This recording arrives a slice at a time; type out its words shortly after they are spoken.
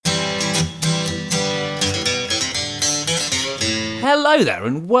Hello there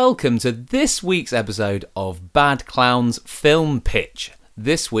and welcome to this week's episode of Bad Clowns Film Pitch.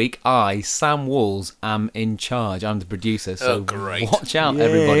 This week, I, Sam Walls, am in charge. I'm the producer, so watch out,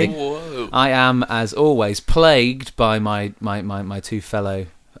 everybody. Whoa. I am, as always, plagued by my two fellow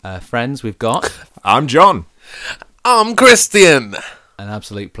friends. We've got... I'm John. I'm Christian. An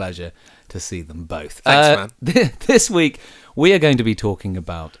absolute pleasure to see them both. Thanks, man. This week, we are going to be talking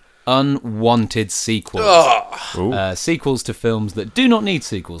about unwanted sequels. Sequels to films that do not need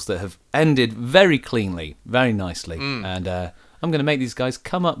sequels, that have ended very cleanly, very nicely. And I'm going to make these guys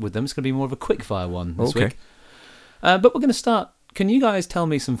come up with them. It's going to be more of a quickfire one this week. But we're going to start. Can you guys tell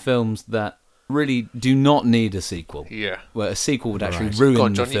me some films that really do not need a sequel? Yeah. Where a sequel would actually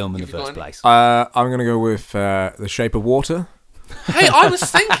ruin the film in the first place. I'm going to go with The Shape of Water. Hey, I was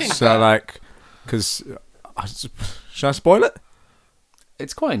thinking because... Should I spoil it?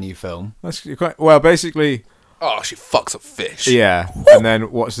 It's quite a new film. That's quite... Well, basically... Oh, she fucks up fish. Yeah. And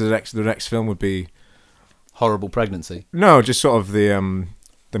then what's the next film would be... Horrible pregnancy. No, just sort of the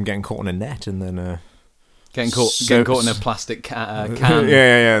them getting caught in a net and then... Getting caught in a plastic can.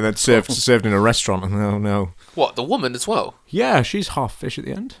 yeah. That's served in a restaurant. Oh, no. What, the woman as well? Yeah, she's half fish at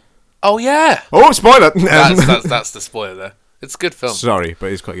the end. Oh, yeah. Oh, spoiler! That's the spoiler there. It's a good film. Sorry,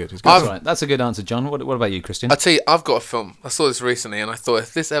 but it's quite good. It's good. That's right. That's a good answer, John. What about you, Christian? I tell you, I've got a film. I saw this recently, and I thought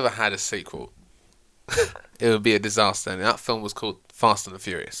if this ever had a sequel, it would be a disaster. And that film was called Fast and the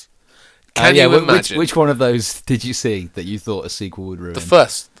Furious. Can you imagine? Which one of those did you see that you thought a sequel would ruin? The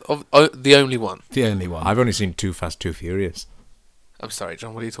first, the only one. The only one. I've only seen Too Fast, Too Furious. I'm sorry,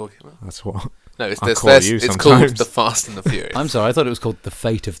 John. What are you talking about? That's what. No, it's it's called The Fast and the Furious. I'm sorry. I thought it was called The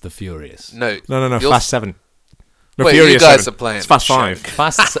Fate of the Furious. No. Fast 7. No, wait, Furious you guys 7. are playing. It's Fast 5.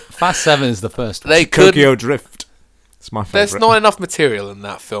 Fast 7 is the first one. Tokyo Drift. It's my favourite. There's not enough material in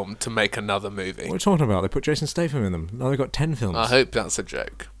that film to make another movie. What are you talking about? They put Jason Statham in them. Now they've got 10 films. I hope that's a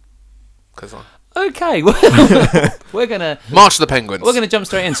joke. Okay, well, we're gonna March of the Penguins. We're gonna jump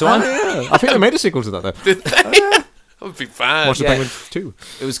straight in. So I think they made a sequel to that though. Did they? That would be bad. Watch the Penguins 2.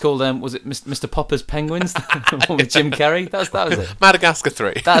 It was called was it Mr. Popper's Penguins? The one with Jim Carrey. That was it. Madagascar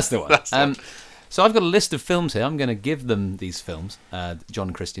 3. That's the one. That's the one. So I've got a list of films here. I'm going to give them these films, John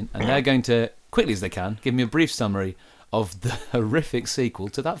and Christian, and they're going to, quickly as they can, give me a brief summary of the horrific sequel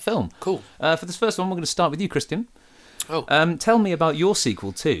to that film. Cool. For this first one, we're going to start with you, Christian. Oh. Tell me about your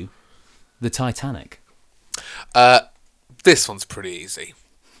sequel to The Titanic. This one's pretty easy.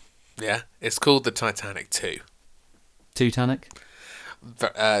 Yeah, it's called The Titanic 2. Titanic?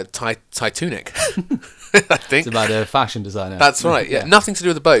 Titanic. I think. It's about a fashion designer. That's right, yeah. Nothing to do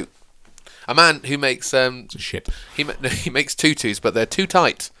with a boat. A man who makes... It's a ship. He makes tutus, but they're too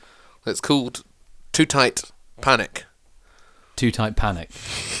tight. It's called Too Tight Panic. Too Tight Panic.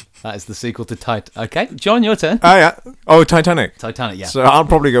 That is the sequel to Titanic. Okay, John, your turn. Oh, yeah. Oh, Titanic. Titanic, yeah. So I'll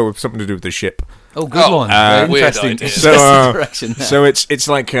probably go with something to do with the ship. Oh, good one. Very weird interesting. idea. Direction there. So it's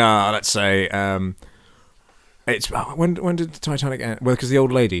like, let's say... It's when did the Titanic end? Well, because the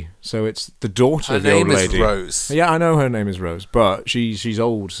old lady. So it's the daughter of the old lady. Her name is Rose. Yeah, I know her name is Rose, but she's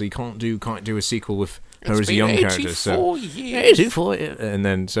old, so you can't do a sequel with her as a young character. So 84 years. And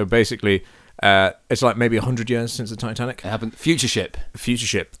then so basically, it's like maybe 100 years since the Titanic. It happened. Future ship.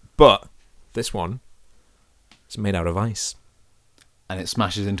 But this one is made out of ice. And it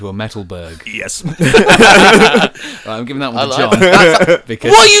smashes into a metal berg. Yes. Right, I'm giving that one to John.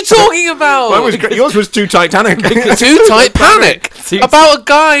 Because What are you talking about? Mine was great. Yours was Too Titanic. Too Tight Panic. About a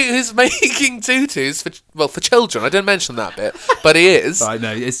guy who's making tutus for children. I didn't mention that bit, but he is. I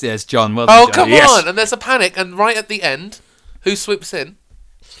know, it's John. Well done, Oh, John. come Yes. on. And there's a panic, and right at the end, who swoops in?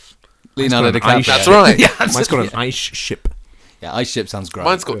 Leonardo It's got an DiCaprio. That's right. Yeah, Mine's got an ice ship. yeah, ice ship sounds great.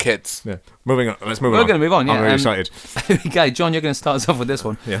 Mine's got kids. Yeah. Moving on. Let's move on. We're going to move on, yeah. I'm really excited. Okay, John, you're going to start us off with this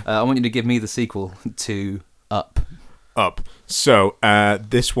one. Yeah. I want you to give me the sequel to Up. So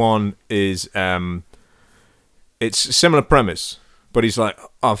this one is it's a similar premise, but he's like,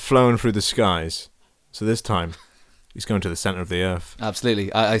 I've flown through the skies. So this time he's going to the centre of the earth.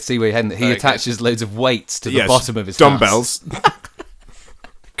 Absolutely. I see where you're heading. He Very attaches loads of weights to the Yes, bottom of his dumbbells.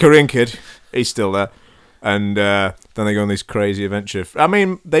 Korean kid, he's still there. And then they go on this crazy adventure. I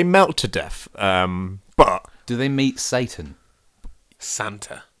mean, they melt to death. But Do they meet Satan?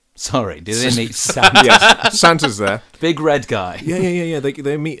 Santa. Sorry, do they meet Santa? yes, Santa's there. Big red guy. Yeah.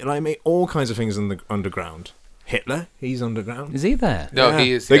 They meet all kinds of things in the underground. Hitler, he's underground. Is he there? No, Yeah.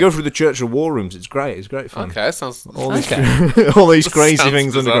 he is. They go through the Church of War Rooms. It's great. It's great fun. Okay, that sounds... All these, Okay. all these crazy Sounds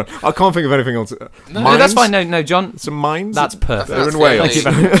things bizarre. underground. I can't think of anything else. No, that's fine. No, John. Some mines. That's perfect. They're in That's Wales. Thank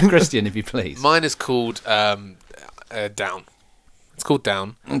you very much, Christian, if you please. Mine is called Down. It's called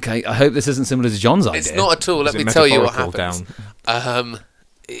Down. Okay, I hope this isn't similar to John's idea. It's not at all. Let Is it me tell you what metaphorical happens.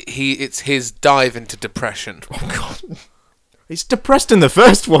 It's his dive into depression. Oh God, he's depressed in the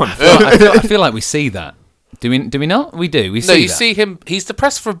first one. I feel like we see that. Do we not? We do. We see No, you that. see him. He's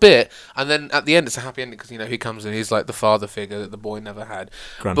depressed for a bit, and then at the end, it's a happy ending because he comes in. He's like the father figure that the boy never had.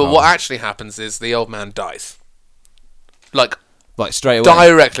 Grandfather. But what actually happens is the old man dies, like straight away.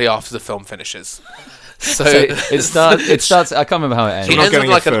 directly after the film finishes. So it starts. I can't remember how it ends. He not ends up getting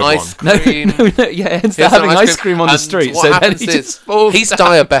like a an third ice one. cream. Yeah, it ends He up has having some ice cream on the and street. what So then happens he is just falls he's down.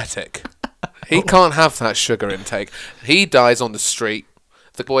 diabetic. He can't have that sugar intake. He dies on the street.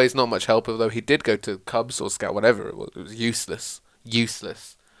 The boy is not much help, although he did go to Cubs or Scout, whatever it was. It was useless.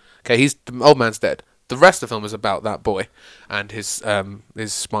 Okay, the old man's dead. The rest of the film is about that boy and his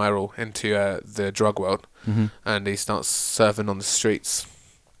spiral into the drug world, and he starts serving on the streets.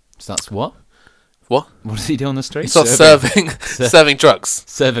 Starts what? What? What does he do on the street? He starts serving drugs.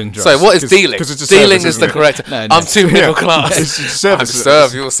 Serving drugs. So what is dealing? 'cause it's a Dealing service, is the isn't it? correct. No. I'm too middle class. It's a I service.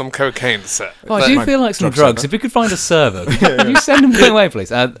 serve you with some cocaine, sir. Oh, I do feel like some drug drugs. server. If we could find a server, can you send him going away, please?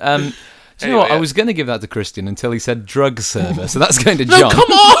 Do you know Anyway, what? I yeah. was going to give that to Christian until he said drug server, so that's going to No, John.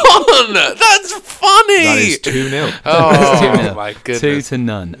 come on! That's funny! That is 2-0. Oh, my goodness.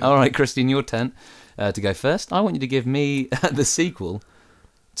 2-0. All right, Christian, your turn to go first. I want you to give me the sequel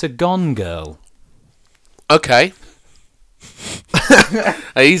to Gone Girl. Okay.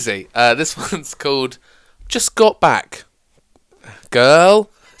 Easy. This one's called Just Got Back. Girl.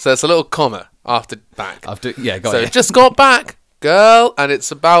 So it's a little comma after back. Got So it. just got back, girl. And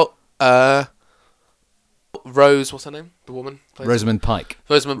it's about Rose, what's her name? The woman? Rosamund Pike.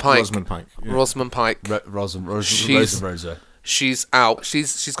 Rosamund Pike. Rosamund Pike. Yeah. Rosamund Pike. Rosa. She's out.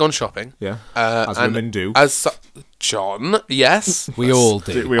 She's gone shopping. Yeah. As and women do. John, yes. We all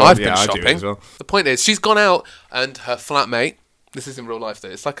do. We all- I've yeah, been I do shopping. as well. The point is, she's gone out and her flatmate. This is in real life, though.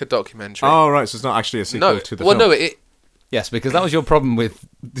 It's like a documentary. Oh, right. So it's not actually a sequel no, to the well, film. no, it Yes, because that was your problem with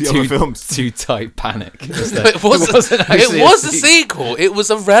The other films. Too Tight Panic. it wasn't actually it was a sequel. It was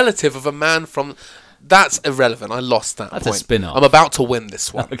a relative of a man from. That's irrelevant. I lost that That's a point. spin-off. I'm about to win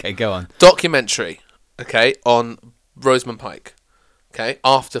this one. Okay, go on. Documentary, okay, on Rosamund Pike, okay,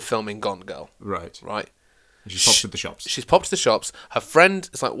 after filming Gone Girl, Right. right? She pops to the shops. She's popped to the shops. Her friend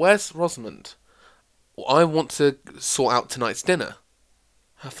is like, "Where's Rosamund? Well, I want to sort out tonight's dinner."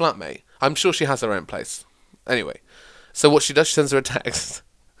 Her flatmate. I'm sure she has her own place. Anyway, so what she does, she sends her a text.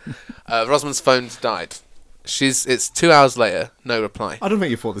 Rosamund's phone's died. It's 2 hours later, no reply. I don't think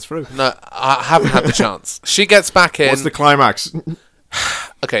you thought this through. No, I haven't had the chance. She gets back in. What's the climax?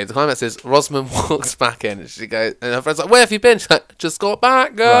 Okay, the climax is Rosamund walks back in and she goes, and her friend's like, "Where have you been?" She's like, "Just got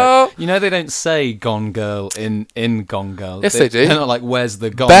back, girl." Right. You know they don't say Gone Girl in Gone Girl. Yes, they do. They're not like, "Where's the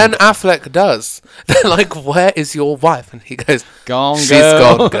Gone?" Ben Affleck does. They're like, "Where is your wife?" And he goes, Gone "She's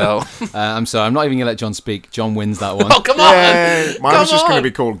Girl." gone, girl. I'm sorry, I'm not even going to let John speak. John wins that one. Oh, come on! Yay. Mine was Come just going to on!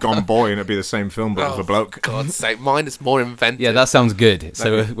 be called Gone Boy and it'd be the same film but with a bloke. For God's sake, mine is more inventive. Yeah, that sounds good.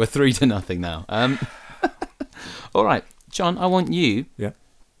 So we're 3-0 now. All right, John, I want you Yeah.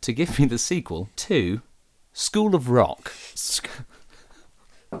 to give me the sequel to School of Rock.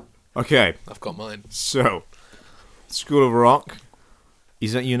 Okay, I've got mine. so School of Rock.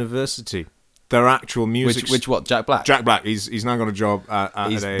 He's at university. Their actual music. Which what? Jack Black. Jack Black. He's now got a job at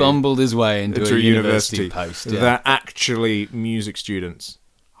He's a bumbled his way into a university university post. Yeah. They're actually music students.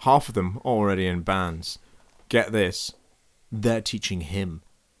 Half of them already in bands. Get this, they're teaching him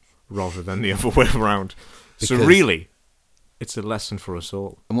rather than the other way around. So Because- really, it's a lesson for us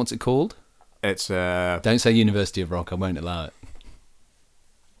all. And what's it called? It's Don't say University of Rock. I won't allow it.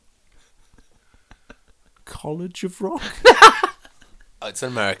 College of Rock. Oh, it's in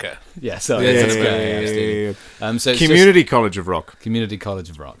America. Yeah, sorry. So it's Community College of Rock. just Community College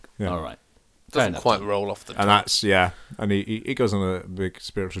of Rock. Yeah. All right. Fair Doesn't enough. quite roll off the tongue. And that's, and he goes on a big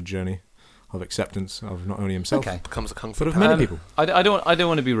spiritual journey of acceptance of not only himself, Okay. Becomes a kung fu but of panda. many people. I don't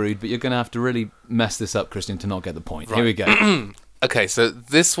want to be rude, but you're going to have to really mess this up, Christian, to not get the point. Here we go. Okay, so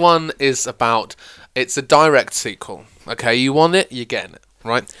this one is about, it's a direct sequel. Okay, you want it, you're getting it,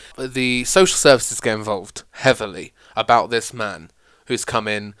 right? The social services get involved heavily about this man who's come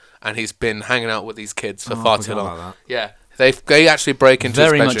in and he's been hanging out with these kids for Oh, I far too forgot long. about that. Yeah, they actually break into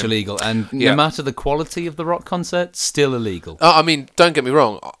Very his much bedroom. illegal. And Yeah. no matter the quality of the rock concert, still illegal. I mean, don't get me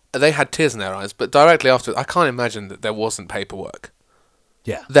wrong, they had tears in their eyes, but directly after, I can't imagine that there wasn't paperwork.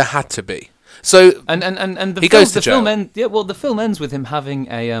 Yeah. There had to be. So And the He film, goes to the film jail. the film ends with him having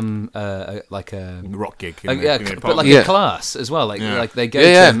a like a Rock gig. but like Yeah. a class as well. Like Yeah. like they go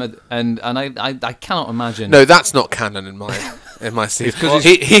Yeah, to yeah. him and I cannot imagine. no, that's not canon in mine. in my scene. Because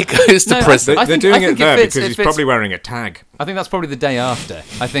He goes to No, prison. They're think- doing I it think it there fits- because it he's fits- probably wearing a tag. I think that's probably the day after.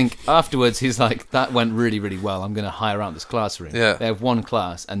 I think afterwards he's like, that went really, really well. I'm going to hire out this classroom. Yeah. They have one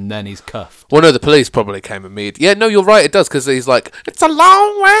class, and then he's cuffed. Well, no, the police probably came immediately. Yeah, no, you're right, it does, because he's like, it's a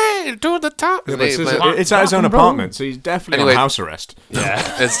long way to the top. Yeah, but Isn't he? it's at his own rock and roll. apartment, so he's definitely Anyway. on house arrest.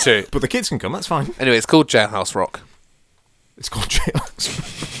 Yeah, it's true. But the kids can come. That's fine. Anyway, it's called Jailhouse Rock. It's called jail.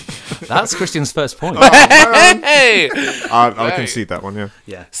 That's Christian's first point. Hey! I'll Right. concede that one. Yeah.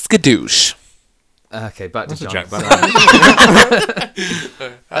 Yeah. Skadoosh. Okay, back to That's a John. Jack So, Black.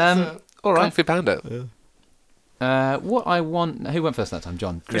 Kung all right. Fu Panda. What I want... Who went first that time?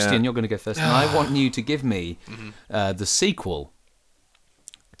 John. Christian, you're going to go first. And I want you to give me the sequel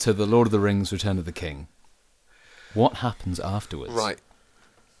to The Lord of the Rings, Return of the King. What happens afterwards? Right.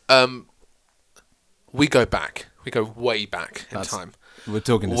 We go back. We go way back in time. We're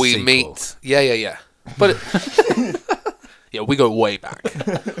talking the We sequel. meet. Yeah. But yeah, we go way back.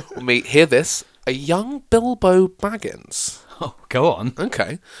 We meet. Hear this? A young Bilbo Baggins. Oh, go on.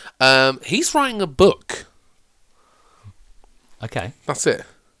 Okay. He's writing a book. Okay. That's it.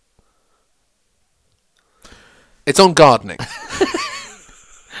 It's on gardening.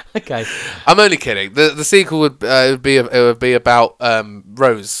 Okay. I'm only kidding. The sequel would be about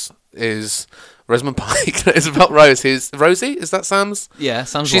Rosamund Pike. It's about Rose. Rosie? Is that Sam's? Yeah,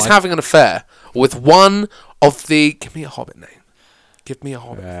 sounds She's right. having an affair with one of the. Give me a Hobbit name. Give me a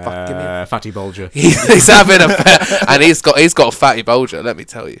Hobbit. Fuck, give me a. Fatty Bulger. He's having an affair, and he's got a fatty bulger. Let me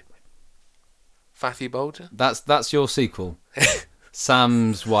tell you. Fatty bulger. That's your sequel.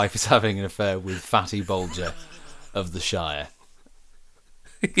 Sam's wife is having an affair with Fatty Bulger of the Shire.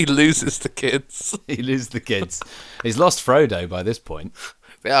 He loses the kids. He loses the kids. He's lost Frodo by this point.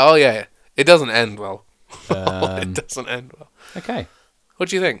 Oh yeah. It doesn't end well. It doesn't end well. Okay. What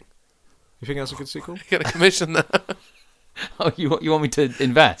do you think? You think that's a good sequel? You get a commission there? Oh, you want me to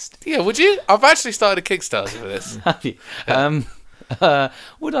invest? Yeah, would you? I've actually started a Kickstarter for this. Have you?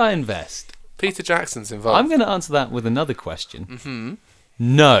 Would I invest? Peter Jackson's involved. I'm going to answer that with another question. Mm-hmm.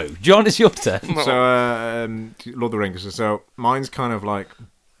 No. John, it's your turn. So, Lord of the Rings. So, mine's kind of like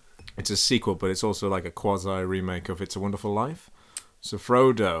it's a sequel, but it's also like a quasi remake of It's a Wonderful Life. So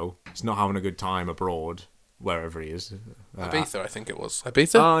Frodo is not having a good time abroad, wherever he is. Ibiza, I think it was.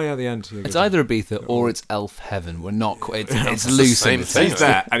 Ibiza? Oh yeah, the end. It's either Ibiza or it's Elf Heaven. We're not quite. It's the loose same in thing. He's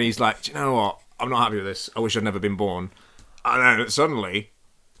there, and he's like, do you know what? I'm not happy with this. I wish I'd never been born. And then suddenly,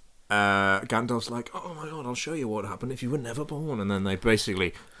 Gandalf's like, oh my god, I'll show you what would happen if you were never born. And then they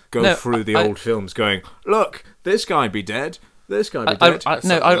basically go through the old films going, look, this guy be dead, this guy be dead.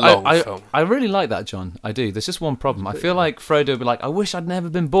 I really like that, John. I do. There's just one problem. I feel like Frodo would be like, I wish I'd never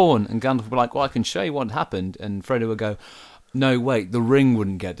been born. And Gandalf would be like, well, I can show you what happened. And Frodo would go, no, wait, the ring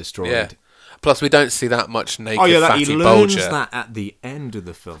wouldn't get destroyed. Yeah. Plus, we don't see that much naked he fatty learns bulger. that at the end of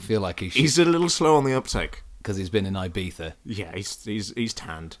the film. I feel like he should. He's a little slow on the uptake. Because he's been in Ibiza. Yeah, he's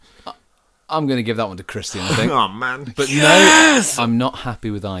tanned. I'm going to give that one to Christian, I think. Oh man! But no, I'm not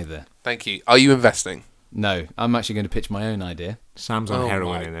happy with either. Thank you. Are you investing? No, I'm actually going to pitch my own idea. Sam's on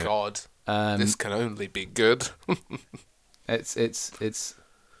heroin in my it. god. This can only be good. It's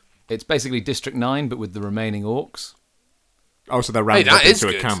basically District 9, but with the remaining orcs. Oh, so they're rounded that up is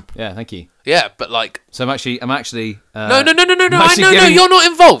into a good. camp. Yeah, thank you. Yeah, but like... So I'm actually. No, actually you're not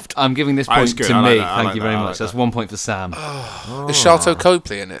involved. I'm giving this Oh, it's point good. to I like me. that. I Thank like you that. very I much. like That's that. 1 point for Sam. Is Sharto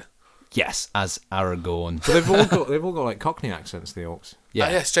Copley in it? Yes, as Aragorn. But they've all got like Cockney accents. The orcs. Yeah,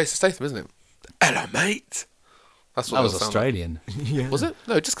 Oh, yeah, it's Jason Statham, isn't it? Hello, mate. That's what that was it'll sound Australian. like. Was it?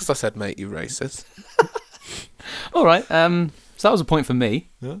 No, just because I said mate, you racist. All right. So that was a point for me.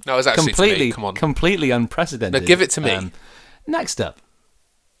 No, it was actually to me. Come on. Completely unprecedented. No, give it to me. Next up,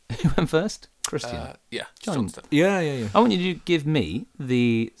 who went first? Christian. Yeah, John. Johnston. Yeah. I want you to give me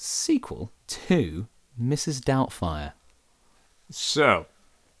the sequel to Mrs. Doubtfire. So,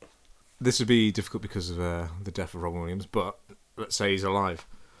 this would be difficult because of the death of Robin Williams, but let's say he's alive.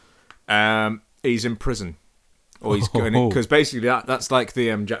 He's in prison. Or he's going because basically that's like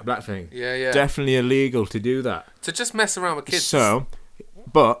the Jack Black thing. Yeah. Definitely illegal to do that. To just mess around with kids. So,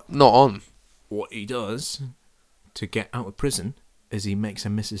 but Not on. what he does to get out of prison is he makes a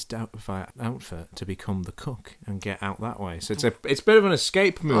Mrs. Doubtfire outfit to become the cook and get out that way. So it's a bit of an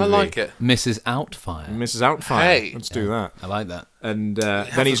escape movie. I like it. Mrs. Outfire. Mrs. Outfire. Hey. Let's do that. I like that. And You have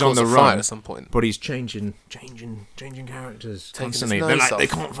then to he's on cause the a fire run at some point. but he's changing characters Taking his constantly. nose They're like, they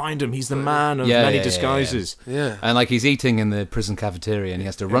off. can't find him. He's the man of Yeah, many yeah, disguises. Yeah. And like he's eating in the prison cafeteria and he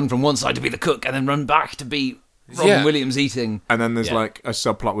has to run from one side to be the cook and then run back to be Robin Williams eating. And then there's like a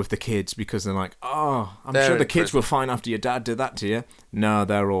subplot with the kids because they're like, oh, I'm They're sure the in kids prison. were fine after your dad did that to you. No,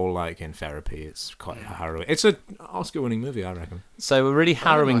 they're all like in therapy. It's quite harrowing. It's an Oscar-winning movie, I reckon. So a really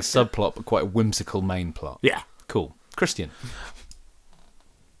harrowing like it. subplot, but quite a whimsical main plot. Yeah. Cool. Christian.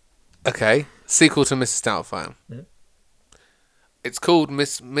 Okay, sequel to Mrs. Doubtfire. Yeah. It's called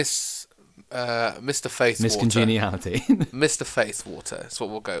Mr. Faithwater. Miscongeniality. Mr. Faithwater. That's what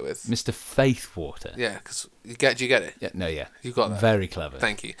we'll go with. Mr. Faithwater. Yeah, because do you get it? Yeah, no, yeah. You got that. Very clever.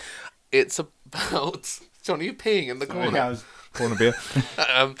 Thank you. It's about John. Are you peeing in the corner? I was pouring a beer.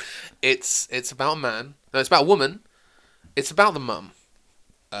 It's about a man. No, it's about a woman. It's about the mum.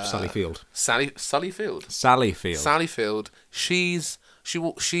 Sally Field. Sully Field. Sally Field. Sally Field. She's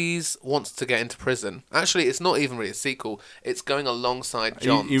wants to get into prison. Actually, it's not even really a sequel. It's going alongside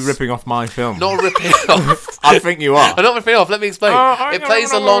John. You ripping off my film? Not ripping off. I think you are. I'm not ripping off. Let me explain. Oh, It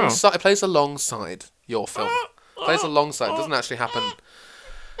plays alongside. It plays alongside your film. It plays alongside. It doesn't actually happen.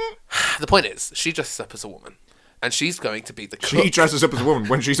 The point is, she dresses up as a woman, and she's going to be the cook. She dresses up as a woman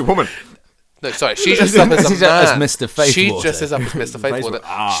when she's a woman. No, she dresses up as a She's man. as Mr. Faithwater. She dresses up as Mr. Faithwater.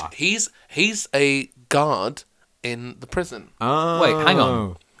 Ah. He's a guard in the prison. Oh. Wait, hang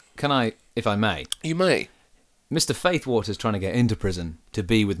on. Can I, if I may? You may. Mr. Faithwater's trying to get into prison to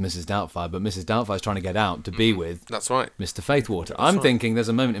be with Mrs. Doubtfire, but Mrs. Doubtfire's trying to get out to be with That's right. Mr. Faithwater. I'm thinking there's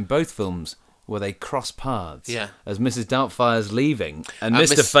a moment in both films where they cross paths. Yeah. As Mrs. Doubtfire's leaving and And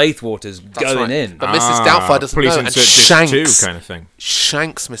Mr. Miss- Faithwater's That's going right. in. But Mrs. Doubtfire doesn't Police know and Insert Disc 2 shanks kind of thing.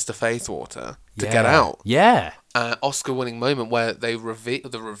 shanks Mr. Faithwater to Yeah. get out. Yeah. Oscar-winning moment where they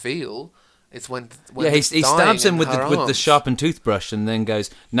reveal. It's when Yeah, he he's stabs dying him with in her the arms. sharpened toothbrush and then goes,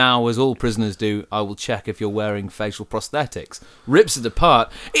 now, as all prisoners do, I will check if you're wearing facial prosthetics. Rips it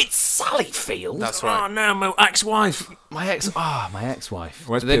apart. It's Sally Field. That's right. Oh no, my ex-wife. My ex-wife.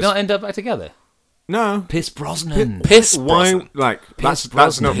 Where's Did they Pierce? not end up back together? No. Pierce Brosnan. Pierce Why? Brosnan. Like that's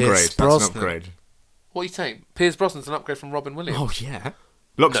Brosnan. an upgrade. Pierce That's an Brosnan. upgrade. What are you saying? Pierce Brosnan's an upgrade from Robin Williams. Oh yeah.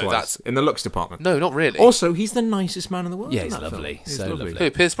 Looks No, wise, that's- in the looks department. No, not really. Also, he's the nicest man in the world. Yeah, in he's that lovely. film. He's So lovely. Who?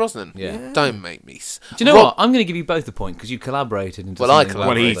 Pierce Brosnan? Yeah. Don't make me. Do you know what? I'm going to give you both a point because you collaborated into Well, I something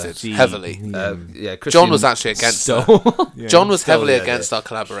collaborated he- heavily. yeah, Christian John was actually against that. stole. Yeah. John was Stole heavily the against our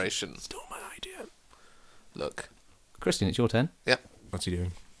collaboration. Stole my idea. Look, Christian, it's your turn. What's he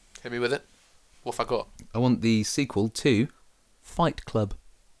doing? hit me with it. What have I got? I want the sequel to Fight Club.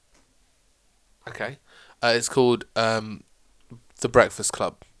 Okay, it's called The Breakfast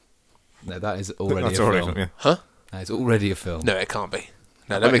Club. No, that is already That's a already film. yeah. Huh? That is already a film. No, it can't be.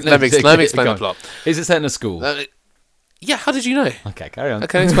 No, Wait, let me explain go the on. plot. Is it set in a school? Yeah, how did you know? Okay, carry on. I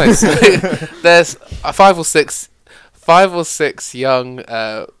can explain. So, there's five or six young.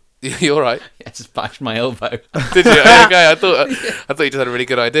 You all right? Yeah, just bashed my elbow. Did you? Okay, I thought you just had a really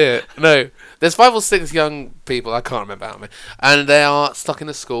good idea. No, there's 5 or 6 young people. I can't remember how many, and they are stuck in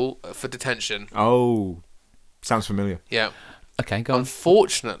a school for detention. Oh, sounds familiar. Yeah. Okay, go on.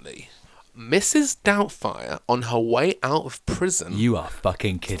 Unfortunately, Mrs. Doubtfire, on her way out of prison, You are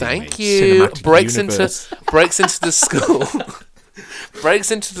fucking kidding me. thank you, Cinematic breaks universe. into the school, breaks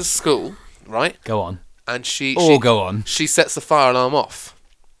into the school, right? Go on. And she Go on. she sets the fire alarm off.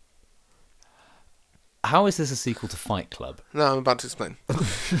 How is this a sequel to Fight Club? No, I'm about to explain.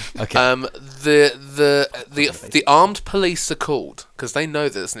 Okay. The armed police are called because they know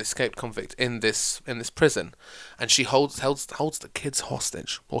there's an escaped convict in this prison, and she holds the kids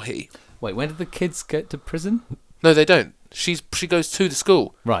hostage, or he. Wait, when did the kids get to prison? No, they don't. She goes to the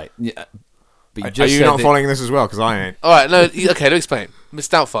school. Right. Yeah. But Are just you said not that- following this as well? Because I ain't. All right, no, okay, let me explain. Miss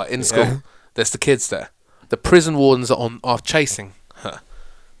Doubtfire in school. Yeah. There's the kids there. The prison wardens are chasing her,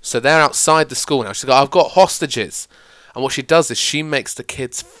 so they're outside the school now. She's like, I've got hostages, and what she does is she makes the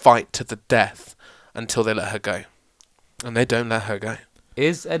kids fight to the death until they let her go, and they don't let her go.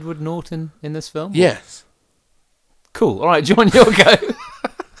 Is Edward Norton in this film? Yes. Cool. All right, John, you'll go.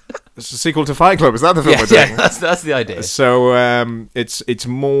 It's a sequel to Fight Club. Is that the film we're doing? yeah, that's the idea. So it's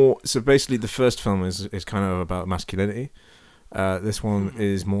more. So basically, the first film is kind of about masculinity. This one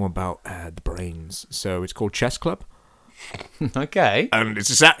is more about the brains. So it's called Chess Club, Okay. and it's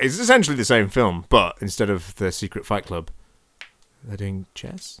essentially the same film, but instead of the secret fight club, they're doing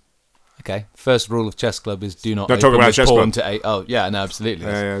chess. Okay. First rule of Chess Club is do not Don't talk open about with Chess porn Club. to Oh, yeah, no, absolutely.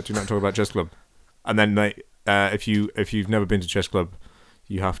 Do not talk about Chess Club. And then if you've never been to Chess Club,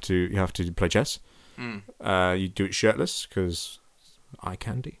 you have to play chess. You do it shirtless because eye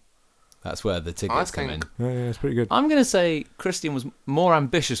candy. That's where the tickets come in. Yeah, it's pretty good. I'm going to say Christian was more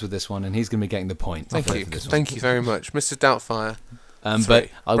ambitious with this one, and he's going to be getting the point. Thank you. For this one. Thank you very much, Mr. Doubtfire. But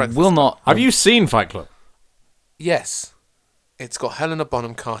Sorry, I Breakfast will not. Have you seen Fight Club? Yes, it's got Helena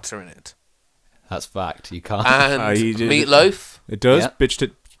Bonham Carter in it. That's fact. You can't. And He did- Meatloaf. It does. Yeah.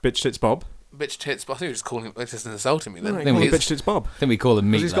 Bitch tits Bob. Bitch tits. I think you're just calling him. Just insulting me then. No, think we- bitch tits Bob. I think we call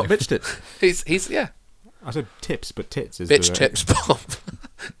him Because he's got meatloaf. bitch tits. He's yeah. I said tips, but tits is Bitch the, tips Bob.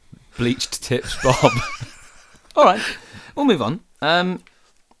 Bleached tips, Bob. All right, we'll move on.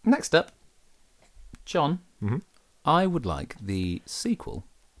 Next up, John. Mm-hmm. I would like the sequel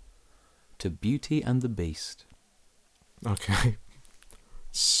to Beauty and the Beast. Okay.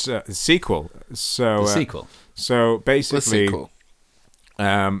 So, the sequel. So The sequel. So The basically, sequel.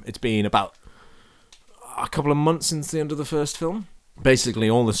 it's been about a couple of months since the end of the first film. Basically,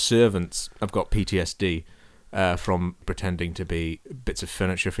 all the servants have got PTSD from pretending to be bits of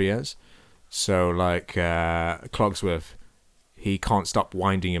furniture for years. So, like Clogsworth, he can't stop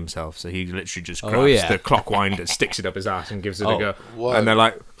winding himself, so he literally just grabs the clock winder, sticks it up his ass, and gives it a go. Whoa. And they're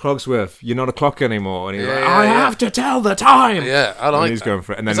like, "Clogsworth, you're not a clock anymore." And he's like, Yeah, "I yeah. have to tell the time." Yeah, I And like he's that. going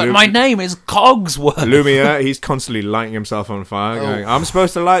for it. And then It's like, my name is Cogsworth. Lumiere, he's constantly lighting himself on fire, going, "I'm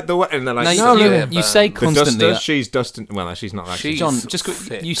supposed to light the way," and they're like, No, "No, you, Lumiere." you say The constantly. duster, she's dusting. Well, she's not actually. She's John,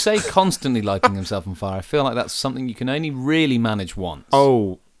 fit. you say constantly lighting himself on fire. I feel like that's something you can only really manage once.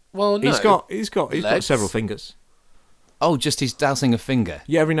 Oh, Well, no. he's got Legs. several fingers. Oh, just he's dousing a finger.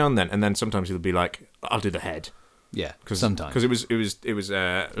 Yeah, every now and then sometimes he'll be like, "I'll do the head." Yeah, Cause, sometimes. because it was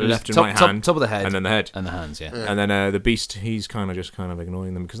left and top, right top, hand, top of the head and then the head, and the hands. Yeah. and then the beast. He's kind of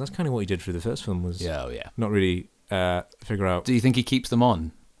ignoring them because that's kind of what he did for the first film. Was Yeah. Oh, yeah. not really figure out. Do you think he keeps them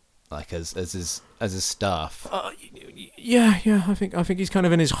on, like as his staff? Yeah. I think he's kind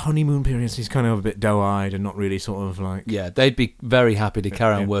of in his honeymoon period. He's kind of a bit doe-eyed and not really sort of like. Yeah, they'd be very happy to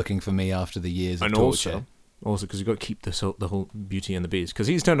carry on Yeah. working for me after the years of And torture. also because you've got to keep the whole Beauty and the Beast, because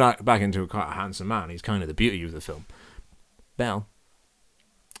he's turned back into quite a handsome man. He's kind of the beauty of the film. Belle,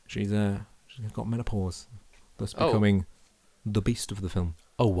 she's got menopause, thus Oh. becoming the Beast of the film.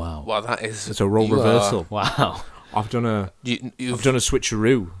 Oh wow! Well, that is. It's a role you are- reversal. Wow! I've done a You've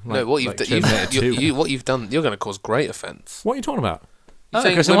switcheroo. no. What you've like done. Terminator 2. What you've done. You're going to cause great offence. What are you talking about? Oh,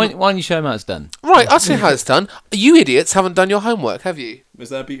 saying Chris, women- why don't you show him how it's done? Right, I'll see how it's done. You idiots haven't done your homework, have you? Was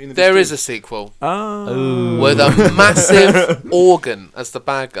there Beauty and the There is a sequel Oh. with a massive organ as the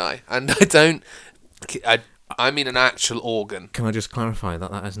bad guy, and I mean an actual organ. Can I just clarify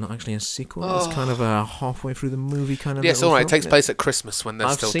that is not actually a sequel? It's kind of a halfway through the movie kind of. Yes, little all right. It film. takes place at Christmas when they're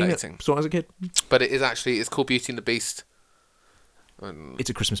I've still seen dating, it. Saw it as a kid. but it's called Beauty and the Beast. It's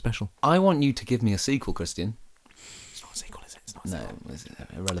a Christmas special. I want you to give me a sequel, Christian. It's not a sequel, is it? It's not a No, sequel. it's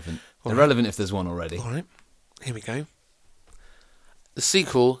irrelevant. All right. Irrelevant if there's one already. All right, here we go. The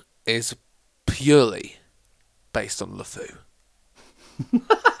sequel is purely based on LeFou.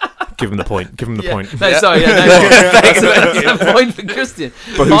 Give him the point. Give him the point. No, Yeah. sorry, yeah, no, that's a point for Christian.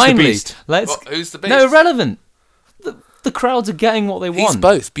 But who's the Finally, beast? let's. Who's the Beast? No, irrelevant. The crowds are getting what they He's want.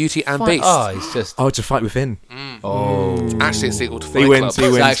 both Beauty and Beast. Oh, he's just. Oh, it's a fight within. Oh, Actually, a sequel to He Fight wins, Club.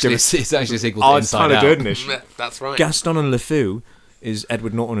 he wins. it's actually a sequel to Oh, it's Inside kind of Out. good, isn't it? Yeah, that's right. Gaston and LeFou is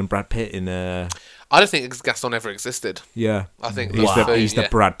Edward Norton and Brad Pitt in. I don't think Gaston ever existed. Yeah. I think he's LeFou, he's the yeah.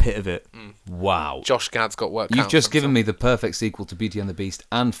 Brad Pitt of it. Wow. Josh Gad's got work. You've just given me the perfect sequel to Beauty and the Beast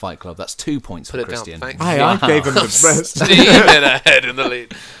and Fight Club. That's 2 points Put for it down, Christian. thanks. I gave him the best. Steaming ahead in the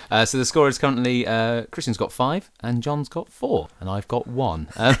lead. So the score is currently Christian's got 5 and John's got 4 and I've got 1.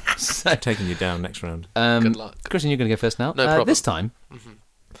 So, Taking you down next round. Good luck. Christian, you're going to go first now. No problem. This time,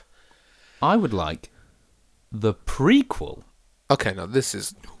 I would like the prequel. Okay, now this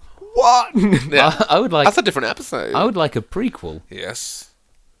is What? yeah. I would like. That's a different episode. I would like a prequel Yes.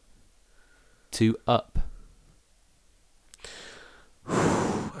 to Up.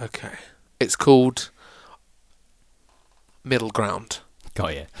 Okay. It's called Middle Ground,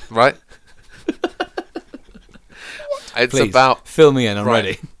 Got you. right? It's Please about fill me in. I'm Right.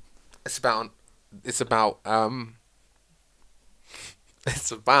 ready. it's about it's about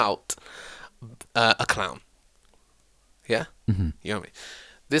a clown. Yeah? Mm-hmm. You know me.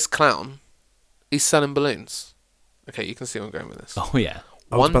 This clown, he's selling balloons. Okay, you can see where I'm going with this. Oh yeah.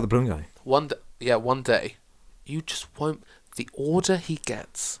 Oh, it's about the balloon guy. One day, you just won't. The order he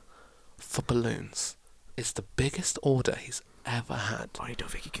gets for balloons is the biggest order he's ever had. I don't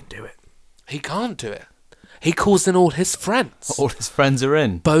think he can do it. He can't do it. He calls in all his friends. All his friends are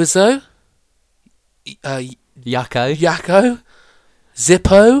in. Bozo, Yakko. Yakko,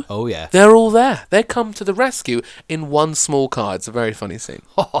 Zippo. Oh yeah. They're all there. They come to the rescue in one small car. It's a very funny scene.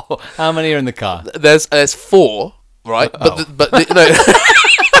 How many are in the car? There's 4, right? Oh. But no.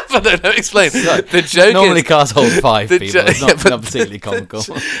 But no, explain. The joke Normally is cars hold 5 the people. It's yeah, not, but not particularly comical.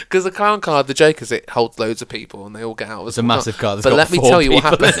 Because the clown car, the joke is it holds loads of people and they all get out of It's a massive car that's But got let me 4 tell you what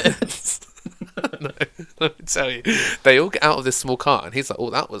people in happens. No, let me tell you. They all get out of this small car and he's like, oh,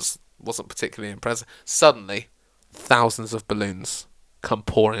 that was wasn't particularly impressive. Suddenly, thousands of balloons come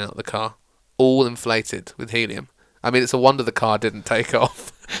pouring out of the car, all inflated with helium. I mean, it's a wonder the car didn't take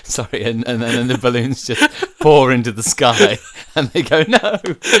off. Sorry, and then the balloons just pour into the sky, and they go, "No,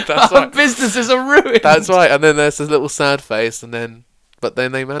 That's our right. businesses are ruined." That's right. And then there's this little sad face, but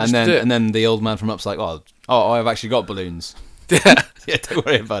then they managed to do it. And then the old man from up's like, "Oh, I've actually got balloons." Yeah, Yeah, don't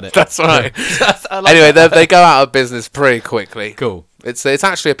worry about it. that's right. I like Anyway, that. they go out of business pretty quickly. Cool, It's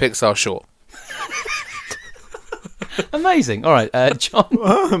actually a Pixar short. amazing. All right,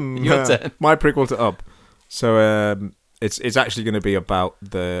 John, your turn. My prequel to Up. So it's actually going to be about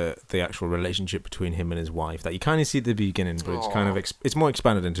the actual relationship between him and his wife that you kind of see at the beginning, but it's kind of it's more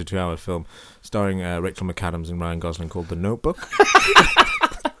expanded into a 2-hour film starring Rachel McAdams and Ryan Gosling called The Notebook.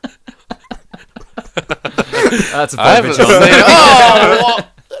 That's a I haven't perfect seen John. it. Oh,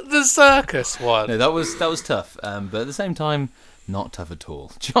 what? The circus one. No, that was tough, but at the same time, not tough at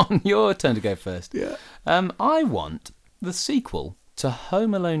all. John, your turn to go first. Yeah. I want the sequel to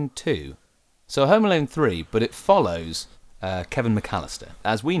Home Alone 2. So Home Alone 3, but it follows Kevin McAllister,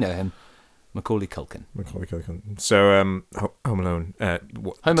 as we know him, Macaulay Culkin. Macaulay Culkin. So Home Alone.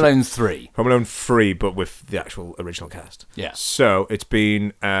 Home Alone 3. Home Alone 3, but with the actual original cast. Yeah. So it's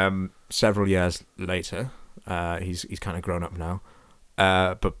been several years later. He's kind of grown up now.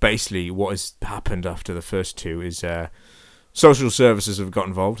 But basically, what has happened after the first two is social services have got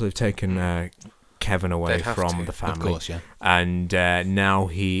involved. They've taken Kevin away They'd have from to. the family. Of course, yeah. And now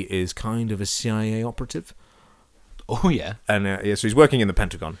he is kind of a CIA operative. Oh, yeah. And so he's working in the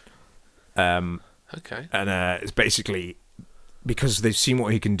Pentagon. Okay. And it's basically because they've seen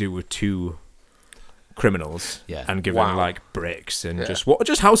what he can do with two criminals, Yeah. and give Wow. him like bricks and Yeah.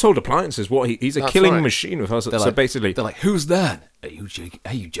 just household appliances. He's a That's killing right. machine with household. They're So like, basically, they're like, "Who's that? Are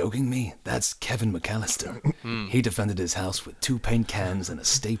you joking me? That's Kevin McAllister. He defended his house with 2 paint cans and a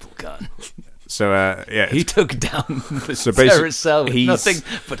staple gun. so yeah, He took down the So basically, terrorist cell with he's- nothing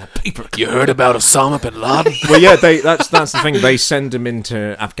but a paper clip." You heard about Osama bin Laden? well, yeah, that's the thing. They send him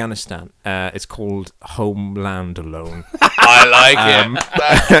into Afghanistan. It's called Homeland Alone. I like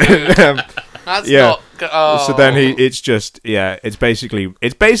it. That's yeah. not. Oh. So then it's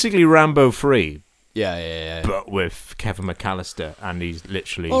basically Rambo 3, Yeah. but with Kevin McAllister, and he's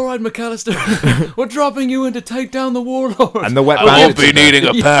literally All right, McAllister, we're dropping you in to take down the warlord. and the wet I won't bandits. be needing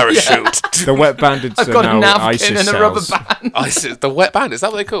a parachute. The wet bandits I've are got a now napkin ISIS and a cells. rubber band. The wet band, is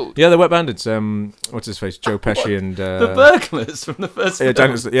that what they're called? Yeah, the wet bandits. What's his face? Joe Pesci and The burglars from the first yeah,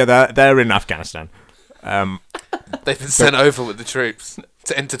 film. they're in Afghanistan. They've been sent over with the troops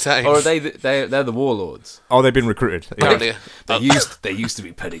to entertain. Or are they're the warlords? Oh, they've been recruited. Yeah. Apparently, They used to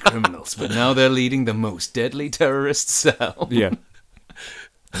be petty criminals, but now they're leading the most deadly terrorist cell. Yeah.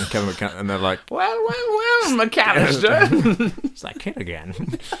 And Kevin McAllister, and they're like, Well, McAllister. it's that kid again.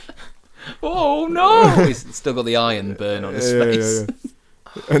 Oh no! He's still got the iron burn on his face.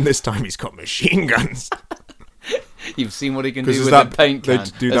 Yeah. And this time he's got machine guns. You've seen what he can 'Cause do is with that- a paint they can.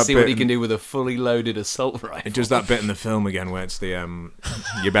 do Let's that see what bit he can in- do with a fully loaded assault rifle. It does that bit in the film again where it's the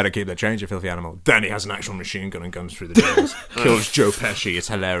you better keep the change, you filthy animal. Then he has an actual machine gun and guns through the doors. Kills Joe Pesci. It's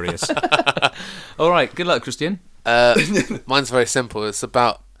hilarious. All right, good luck, Christian. mine's very simple. It's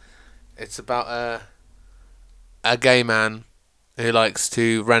about a gay man who likes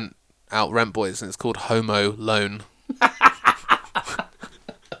to rent out rent boys, and it's called Homo Loan.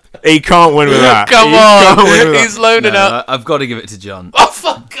 He can't win with that. Come He can't win on, with that. he's loaning out. I've got to give it to John. Oh,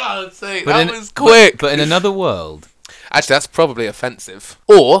 for God's sake, But that in- was quick. But in another world, Actually, that's probably offensive.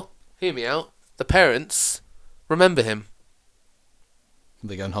 Or, hear me out, the parents remember him.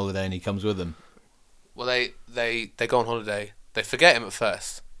 they go on holiday and he comes with them. Well, they go on holiday. They forget him at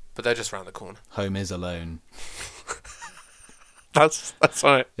first, but they're just round the corner. Home is alone. That's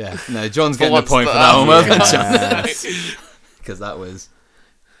right. Yeah, no, John's For getting the once, point for but- that one, well done, Yes. John. Because that was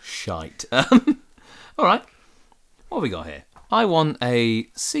shite. All right, what have we got here? I want a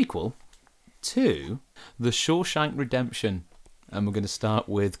sequel to The Shawshank Redemption, and we're going to start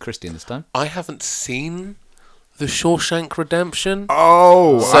with Christian this time. I haven't seen The Shawshank Redemption.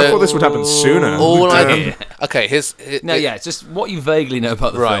 Oh, I So- thought this would happen sooner. All I Yeah. okay, here's No, yeah, it's just what you vaguely know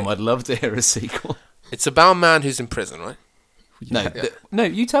about the Right. film. I'd love to hear a sequel. It's about a man who's in prison, right? No, no,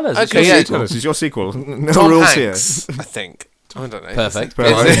 you tell us. It's Okay, your yeah. sequel. This is your sequel. No Tom rules Hanks, I think. I don't know. Perfect.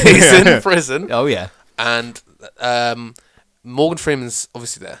 He's in prison, Oh yeah, and Morgan Freeman's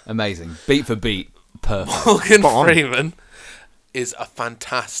obviously there. amazing. Beat for beat, perfect. Morgan Spot on. Freeman is a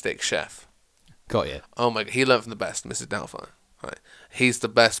fantastic chef. Got you. Oh my god, he learned from the best, Mrs. Doubtfire. Right, he's the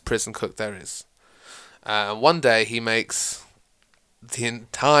best prison cook there is. One day he makes the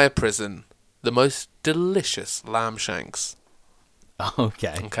entire prison the most delicious lamb shanks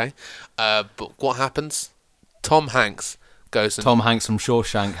Okay. Okay. But what happens? Tom Hanks goes and... Tom Hanks from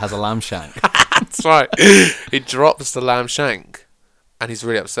Shawshank has a lamb shank. That's right. He drops the lamb shank, and he's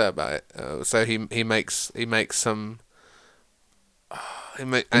really upset about it. So he makes some... He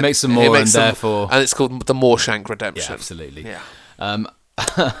makes some more, and therefore... And it's called the Moorshank Redemption. Yeah, absolutely. Yeah.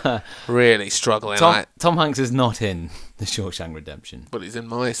 Really struggling. Tom Hanks is not in the Shawshank Redemption. But he's in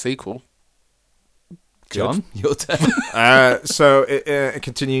my sequel. John, your turn. So it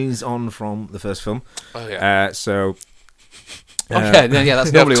continues on from the first film. Oh yeah. Okay, then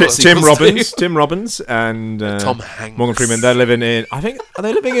that's normally what Tim Robbins and Tom Hanks, Morgan Freeman. They're living in. I think are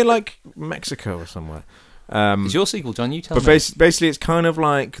they living in like Mexico or somewhere? It's your sequel, John. You tell me. But basically, it's kind of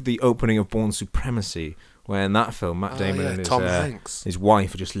like the opening of Bourne Supremacy, where in that film, Matt Damon and his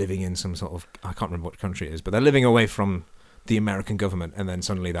wife are just living in some sort of, I can't remember what country it is, but they're living away from the American government, and then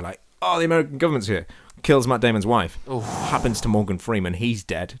suddenly they're like, oh, the American government's here. Kills Matt Damon's wife. Oof. Happens to Morgan Freeman. He's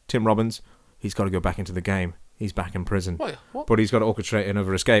dead. Tim Robbins, he's got to go back into the game. He's back in prison. Wait, what? But he's got to orchestrate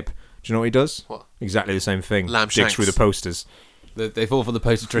another escape. Do you know what he does? What? Exactly the same thing. Lamb Digs shanks. through the posters. They fall for the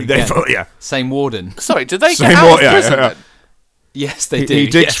poster trick again. Yeah. Same warden. Sorry, did they get out of prison then? Yes, they do. He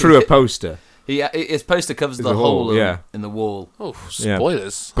digs through a poster. His poster covers the hole in the wall. Oh,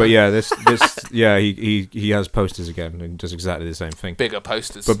 spoilers! But yeah, this he has posters again and does exactly the same thing. Bigger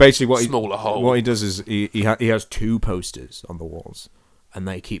posters. But basically, smaller hole. What he does is he has two posters on the walls, and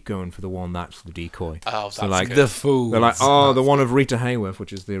they keep going for the one that's the decoy. Oh, that's like good. The fool. They're like, the one of Rita Hayworth,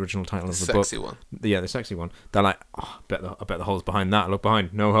 which is the original title of the book. Sexy one. Yeah, the sexy one. They're like, I bet the hole's behind that. Look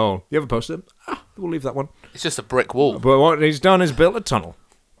behind, no hole. You have a poster? We'll leave that one. It's just a brick wall. But what he's done is built a tunnel.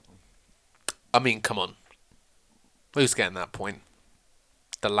 I mean, come on. Who's getting that point?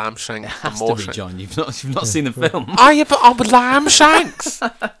 The lamb shank, It the has to be, Moorshank. John. You've not seen the film. Yeah, but I'm lamb shanks.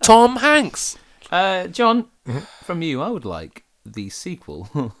 Tom Hanks. John, from you, I would like the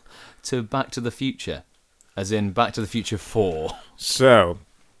sequel to Back to the Future, as in Back to the Future 4. So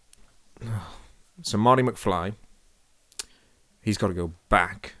Marty McFly, he's got to go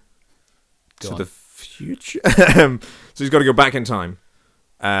back to the future. So he's got to go back in time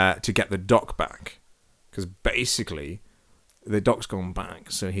to get the doc back, because basically the doc's gone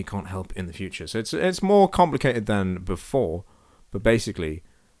back, so he can't help in the future. So it's more complicated than before, but basically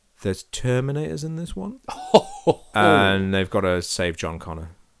there's Terminators in this one, and they've got to save John Connor.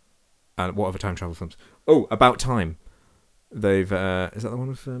 And what other time travel films? Oh, About Time. They've is that the one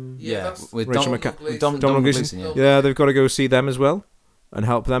with with Rachel Donald Gleason, yeah, they've got to go see them as well and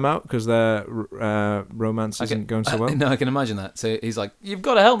help them out because their romance isn't going so well. No, I can imagine that. So he's like, "You've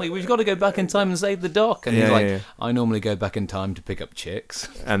got to help me. We've got to go back in time and save the doc." And he's like, "I normally go back in time to pick up chicks."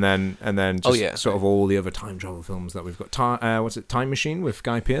 And then just sort of all the other time travel films that we've got. Time Machine with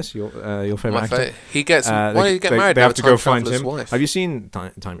Guy Pearce, your favorite actor. He gets. Why do you get married? They have to go find him. Wife? Have you seen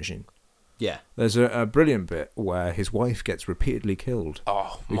Time Machine? Yeah. There's a brilliant bit where his wife gets repeatedly killed.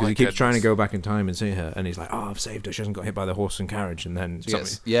 Oh, because he keeps trying to go back in time and see her, and he's like, "Oh, I've saved her. She hasn't got hit by the horse and carriage." And then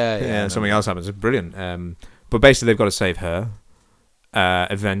something else happens. It's brilliant. But basically, they've got to save her.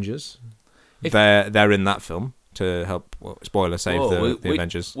 Avengers. They're in that film to help. Spoiler: save the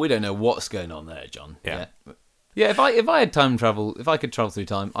Avengers. We don't know what's going on there, John. Yeah. If I had time travel, if I could travel through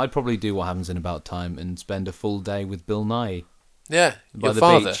time, I'd probably do what happens in About Time and spend a full day with Bill Nye. Yeah, by your the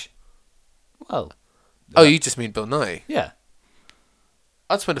father. beach. Well. Oh, you just mean Bill Nye? Yeah.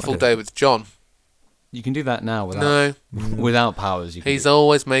 I'd spend a full day with John. You can do that now without powers. He's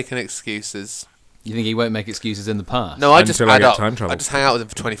always making excuses. You think he won't make excuses in the past? No, I just add up. Time travel. I just hang out with him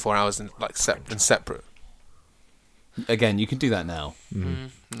for 24 hours and separate. Again, you can do that now.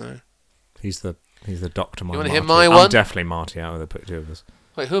 No. He's the Doctor. You want to hear my one? I'm definitely Marty out of the two of us.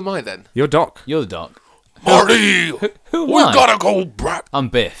 Wait, who am I then? You're Doc. You're the Doc. Marty! Who we gotta go back. I'm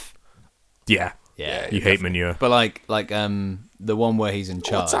Biff. Yeah. Yeah. You hate manure. But like the one where he's in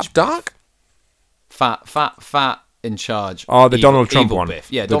charge. What's up, Doc? Fat in charge. Oh, the Donald Trump one.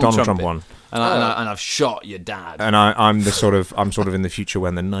 Biff. Yeah, the Donald Trump one. And I've shot your dad. And I'm sort of in the future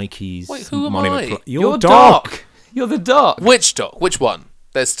when the Nikes. Wait, who am I? You're Doc. You're the Doc. Which Doc? Which one?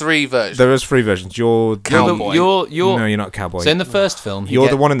 There's 3 versions. There is 3 versions. You're Cowboy. You're no, you're not Cowboy. So in the first film, you're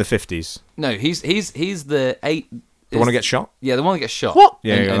the one in the 50s. No, he's the 8. The one that gets shot? Yeah, the one that gets shot. What?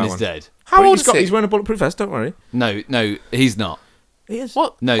 Yeah, and is dead. How old is he? He's wearing a bulletproof vest. Don't worry. No, he's not. He is.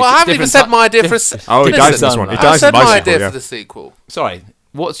 What? No, well, I haven't even said my idea for. Oh, he dies in this one. He dies in my my idea sequel, for the sequel. Sorry,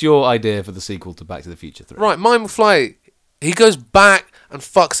 what's your idea for the sequel to Back to the Future 3? Right, Mine McFly. He goes back and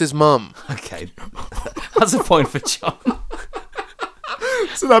fucks his mum. Okay, that's a point for John.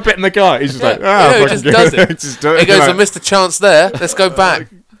 So that bit in the car, he's just like, he just does it. He goes, I missed a chance there. Let's go back.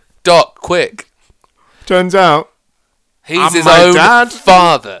 Doc, quick. Turns out, He's I'm his my own dad.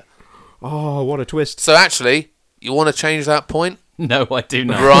 father. Oh, what a twist. So actually, you want to change that point? No, I do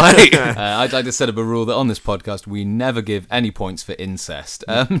not. Right. I'd like to set up a rule that on this podcast we never give any points for incest.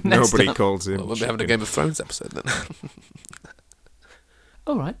 Next Nobody up- calls him. Well, we'll be having a Game of Thrones episode then.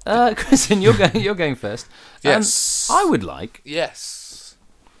 All right, Kristen, you're going first. Yes. I would like Yes.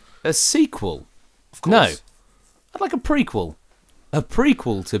 a sequel. Of course. No, I'd like a prequel. A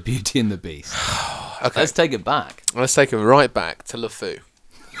prequel to Beauty and the Beast. Okay. Let's take it back. Let's take him right back to LeFou.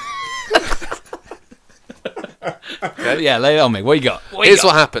 Yeah, lay it on me. What you got? Here's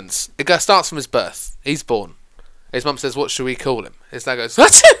what happens. Starts from his birth. He's born. His mum says, "What should we call him?" His dad goes,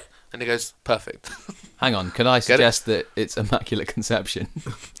 "That's it!" And he goes, "Perfect." Hang on, can I suggest that it's Immaculate Conception?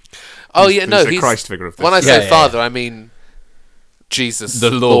 Oh, yeah, no. He's a He's Christ figure of this. When I say Yeah, father, I mean Jesus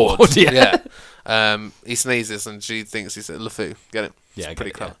The Lord, yeah. He sneezes and she thinks he's LeFou. Get it? Yeah, I It's get pretty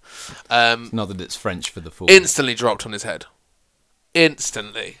it, clever. Not that it's French for the fool. Instantly dropped on his head.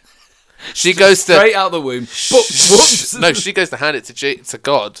 Instantly. She goes to straight out the womb. Whoops. No, she goes to hand it to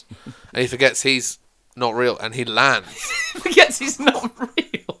God, and he forgets he's not real, and he lands. Forgets he's not real.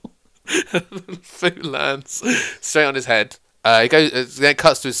 LeFou lands straight on his head. He goes. Then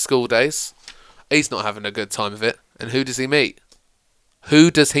cuts to his school days. He's not having a good time of it. And who does he meet?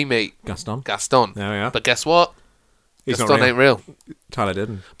 Gaston. Gaston. There we are. But guess what? He's Gaston not real. ain't real. Tyler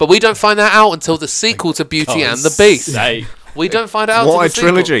didn't. But we don't find that out until the sequel to Beauty and the Beast. We don't find it out What until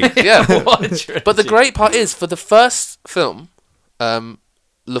a the sequel. trilogy. Yeah. What a trilogy. But the great part is, for the first film,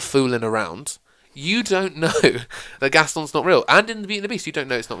 LeFoulin' Around, you don't know that Gaston's not real. And in the Beauty and the Beast, you don't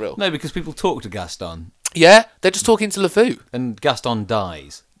know it's not real. No, because people talk to Gaston, Yeah, they're just talking to LeFou. and Gaston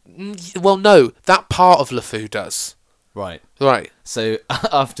dies. Well, no, that part of LeFou does. Right. Right. So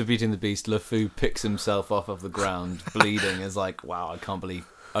after Beauty and the Beast, LeFou picks himself off of the ground, bleeding, is like, wow, I can't believe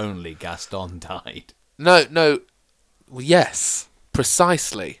only Gaston died. No. Well, yes,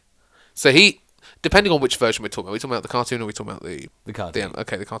 precisely. So he, depending on which version we're talking about, are we talking about the cartoon or are we talking about The cartoon.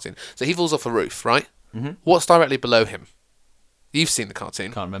 Okay, the cartoon. So he falls off a roof, right? Mm-hmm. What's directly below him? You've seen the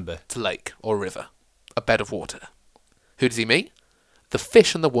cartoon. Can't remember. It's a lake or a river, a bed of water. Who does he meet? The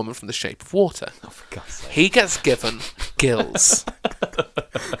fish and the woman from The Shape of Water. Oh, for God's sake. He gets given gills.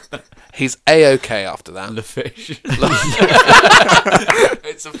 He's A-OK after that. The fish.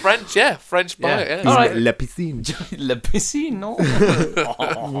 It's a French bio. Yeah. All right. La piscine. Le piscine.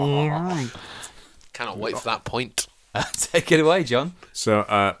 Cannot wait for that point. Take it away, John. So,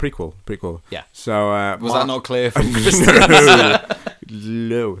 prequel. Yeah. So, Was that not clear from Kristen?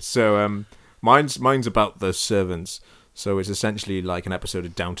 No. So, mine's about the servants. So it's essentially like an episode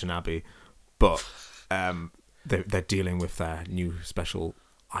of Downton Abbey, but they're dealing with their new special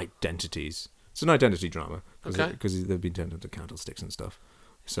identities. It's an identity drama because they've been turned into candlesticks and stuff.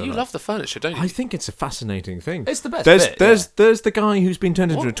 So You love the furniture, don't you? I think it's a fascinating thing. It's the best There's bit, there's the guy who's been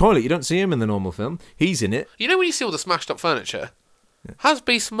turned into What? a toilet. You don't see him in the normal film. He's in it. You know when you see all the smashed up furniture? Has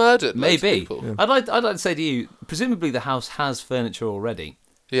Beast murdered loads of Maybe. people? I'd like to say to you, presumably the house has furniture already.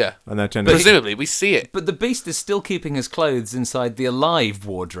 Yeah. And they're turned Presumably, we see it. But the Beast is still keeping his clothes inside the alive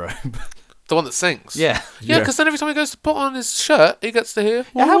wardrobe. The one that sings. Yeah. Yeah, because then every time he goes to put on his shirt, he gets to hear.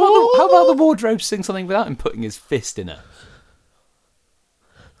 Yeah, how about the wardrobe sing something without him putting his fist in it?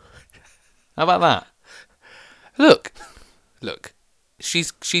 How about that? Look.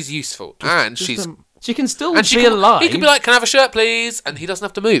 She's useful, and she's She can still and she be can, alive. He can be like, "Can I have a shirt, please?" And he doesn't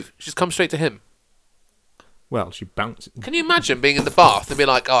have to move. She's come straight to him. Well, she bounces. Can you imagine being in the bath and be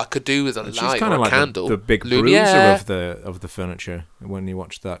like, "Oh, I could do with a She's light kind or of a like candle." the big Lumiere. bruiser of the furniture when you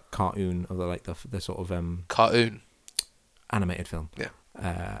watch that cartoon of the sort of Cartoon. animated film.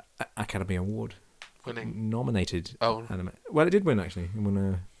 Yeah. Academy Award Winning. nominated. Oh. Well, it did win actually. It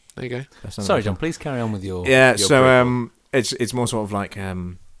won There you go. Best Sorry, animated John, please carry on with your... Yeah, your so prequel. it's more sort of like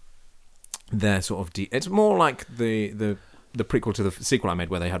their sort of it's more like the prequel to the sequel I made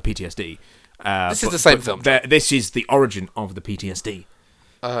where they had PTSD. This is the same film. This is the origin of the PTSD.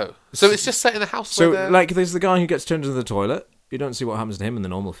 Oh. So it's just set in the house So where like there's the guy who gets turned into the toilet. You don't see what happens to him in the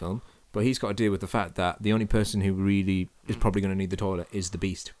normal film, but he's got to deal with the fact that the only person who really is probably going to need the toilet is the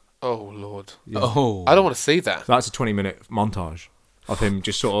Beast. Oh, Lord. Oh. I don't want to see that. So that's a 20-minute montage of him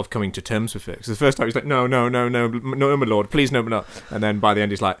just sort of coming to terms with it. So the first time he's like, no, my lord, please no, not. And then by the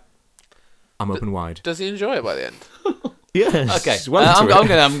end he's like, I'm open wide. Does he enjoy it by the end? Yes. Okay, Well I'm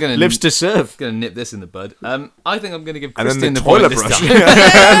into it. gonna Lives to serve. gonna nip this in the bud. I think I'm gonna give And then Christian the the point toilet this brush. time.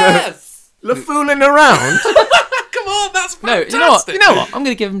 Yes! The fooling around. Come on, that's No, fantastic. you know what? I'm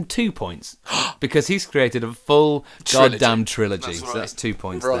gonna give him 2 points because he's created a full Trilogy. goddamn trilogy. That's So right. that's 2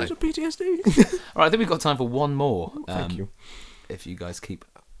 points Right. there. PTSD. All right, I think we've got time for one more. Thank you. If you guys keep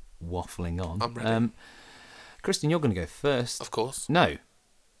waffling on. I'm ready. Christian, you're going to go first. Of course. No,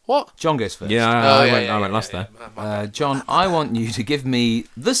 What? John goes first. Yeah, I went last there. John, I want you to give me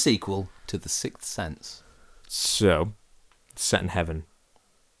the sequel to The Sixth Sense. So, it's set in heaven.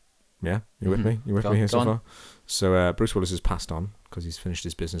 Yeah, you with me? You with me here so far? So Bruce Willis has passed on because he's finished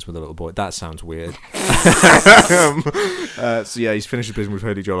his business with a little boy. That sounds weird. So yeah, he's finished his business with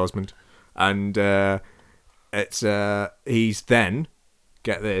Haley Joel Osment, and he's then,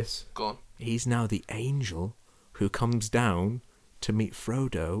 get this, Go on. he's now the angel who comes down to meet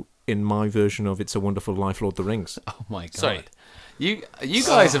Frodo in my version of It's a Wonderful Life, Lord of the Rings. Oh my god! Sorry. You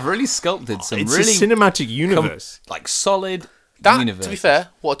guys have really sculpted some It's really a cinematic universe. solid universe. To be fair,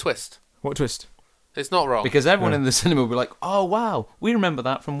 what a twist. What a twist. It's not wrong. Because everyone in the cinema will be like, "Oh wow, we remember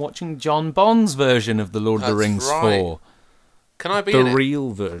that from watching John Bond's version of the Lord of the That's Rings right. 4." Can I be The in it?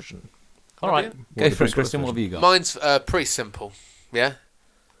 real version. All right, go the for it, Bruce Christian. Willis What have you got? Mine's pretty simple. Yeah?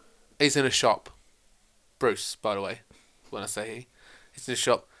 He's in a shop. Bruce, by the way, when I say he. He's in a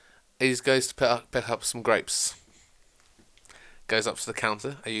shop. He goes to pick up some grapes. Goes up to the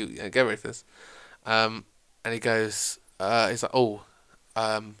counter. Are you get ready for this? And he goes, he's like,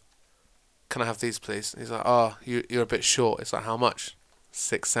 can I have these, please? He's like, oh, you're a bit short. It's like, how much?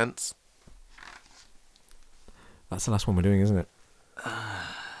 6 cents. That's the last one we're doing, isn't it?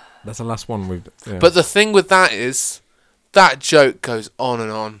 That's the last one we've... Yeah. But the thing with that is, that joke goes on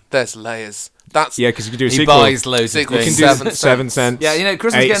and on. There's layers. That's yeah, because you can do a He sequel. buys loads of Sequel things. You can do 7 7 cents. Yeah, you know,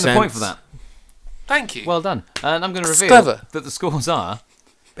 Christian's 8 getting the point cents. for that. Thank you. Well done. And I'm going to It's reveal clever. that the scores are: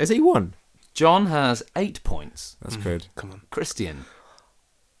 Has he won? John has 8 points. That's good. Come on. Christian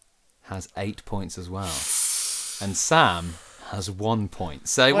has 8 points as well. And Sam has 1 point.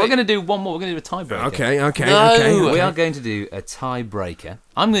 So we're Wait. going to do one more. We're going to do a tiebreaker. Okay. No. We are going to do a tiebreaker.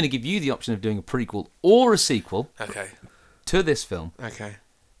 I'm going to give you the option of doing a prequel or a sequel Okay. to this film. Okay.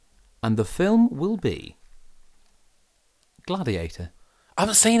 And the film will be Gladiator. I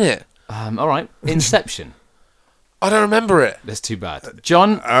haven't seen it. All right. Inception. I don't remember it. That's too bad.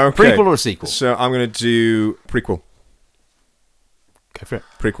 John, Okay. prequel or a sequel? So I'm going to do prequel. Go for it.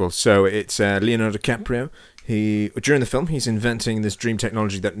 Prequel. So it's Leonardo DiCaprio. During the film, he's inventing this dream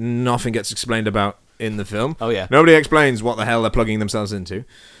technology that nothing gets explained about in the film. Oh, yeah. Nobody explains what the hell they're plugging themselves into.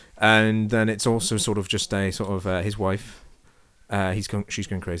 And then it's also sort of just a sort of his wife. She's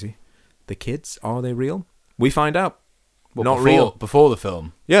going crazy. The kids, are they real? We find out. Well, Not before, real. Before the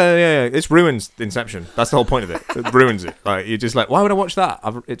film. Yeah. It's ruins Inception. That's the whole point of it. It ruins it. Like, you're just like, why would I watch that?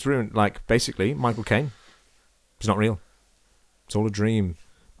 It's ruined. Like, basically, Michael Caine. It's not real. It's all a dream.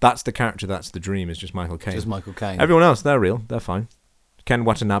 That's the character. That's the dream. Is just Michael Caine. Just Michael Caine. Everyone else, they're real. They're fine. Ken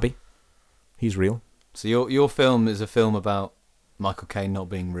Watanabe, he's real. So your film is a film about Michael Caine not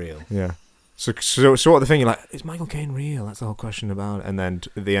being real. Yeah. So at the thing, you're like, is Michael Caine real? That's the whole question about it. And then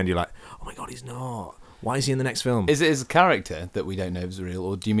at the end, you're like, oh my god, he's not. Why is he in the next film? Is it his character that we don't know is real,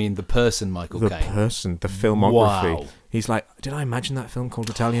 or do you mean the person Michael the Caine? person, the filmography. Wow. He's like, did I imagine that film called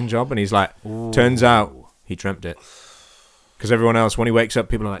Italian Job? And he's like, turns out he dreamt it. Because everyone else, when he wakes up,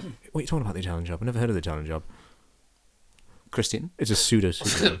 people are like, what are you talking about, the Italian Job? I've never heard of the Italian Job. Christian, It's a pseudo.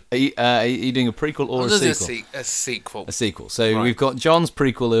 are you doing a prequel or a sequel? A sequel. A sequel. So Right. we've got John's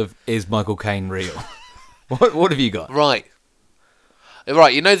prequel of Is Michael Caine Real? What have you got? Right.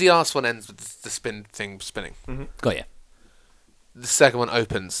 Right, you know the last one ends with the spin thing spinning. Got you. The second one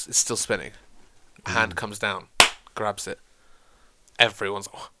opens, it's still spinning. A hand comes down, grabs it. Everyone's,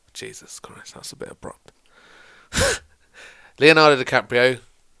 oh, Jesus Christ, that's a bit abrupt. Leonardo DiCaprio,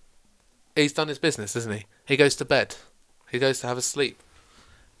 he's done his business, isn't he? He goes to bed. He goes to have a sleep.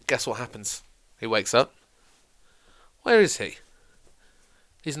 Guess what happens? He wakes up. Where is he?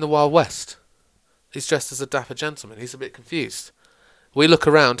 He's in the Wild West. He's dressed as a dapper gentleman. He's a bit confused. We look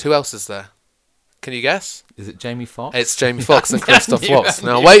around. Who else is there? Can you guess? Is it Jamie Foxx? It's Jamie Foxx and Christoph knew, Waltz. I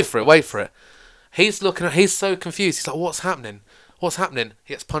Now knew. wait for it. He's looking. He's so confused. He's like, "What's happening? What's happening?"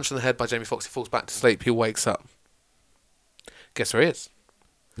 He gets punched in the head by Jamie Foxx. He falls back to sleep. He wakes up. Guess where he is?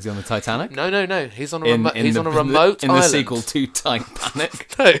 Is he on the Titanic? No. He's on a In remote in island. the sequel to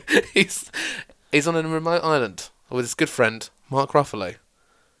Titanic. No, he's on a remote island with his good friend Mark Ruffalo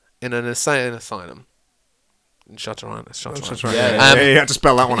in an insane asylum. In Shutter Island. That's right. Yeah. Yeah, you had to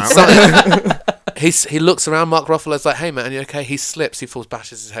spell that one out. So, he looks around. Mark Ruffalo's like, "Hey man, are you okay?" He slips. He falls,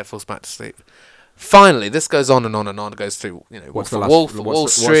 bashes his head, falls back to sleep. Finally, this goes on and on and on. It goes through, What's Wall the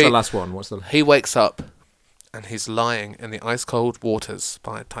Street. last one? What's the He wakes up, and he's lying in the ice cold waters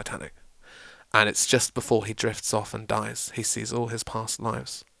by Titanic, and it's just before he drifts off and dies. He sees all his past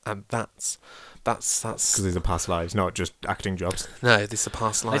lives, and that's because these are past lives, not just acting jobs. no, these are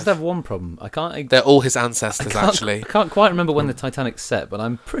past I lives. just have one problem. I can't. They're all his ancestors, actually. I can't quite remember when the Titanic's set, but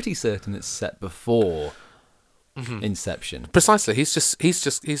I'm pretty certain it's set before Inception. Precisely. He's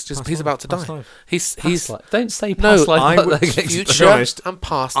about to Past die. life. He's Don't say No, past life. I like would- that against- future To be honest, and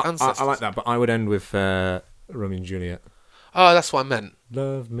past ancestors. I like that, but I would end with Romeo and Juliet. Oh, that's what I meant.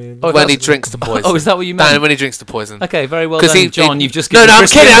 Love me. Oh, When he that's- drinks the poison. Oh, is that what you meant? Dan, when he drinks the poison. Okay, very well 'Cause done, he- John. he- You've just No, given no, I'm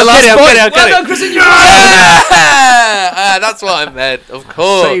Christian kidding, the I'm last kidding, I'm point. kidding, I'm Well kidding. done, Christian. You're right. That's what I meant, of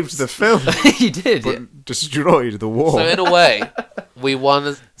course. Saved the film, You did. Yeah. but destroyed the war. So in a way, we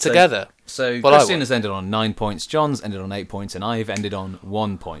won together. So Well, I Christian won. has ended on 9 points, John's ended on 8 points, and I've ended on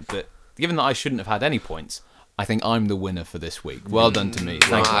 1 point. But given that I shouldn't have had any points, I think I'm the winner for this week. Well done to me.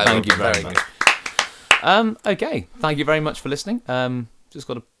 Thank you very much. Okay, thank you very much for listening. Just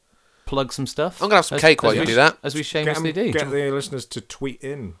got to plug some stuff. I'm going to have some cake while you do that. As we shamelessly do. Get the listeners to tweet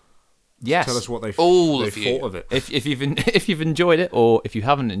in. Yes. Tell us what they All they of you. thought of it. If you've enjoyed it, or if you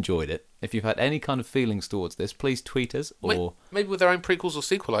haven't enjoyed it, if you've had any kind of feelings towards this, please tweet us. Or Maybe with their own prequels or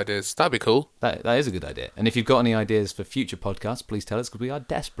sequel ideas. That'd be cool. that is a good idea. And if you've got any ideas for future podcasts, please tell us, because we are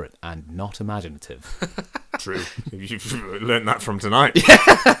desperate and not imaginative. True. You've learned that from tonight.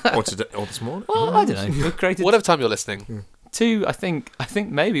 Or today, or this morning. Well, I don't know. We've created Whatever time you're listening. two. I think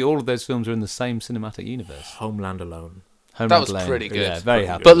maybe all of those films are in the same cinematic universe. Homeland Alone. Homeland was Alone. pretty good. Yeah, very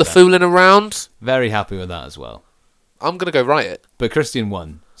happy. But the with that. fooling around, Very happy with that as well. I'm going to go write it. But Christian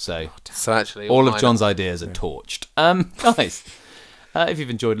won, so So actually, all of mine John's ideas are torched. Guys, if you've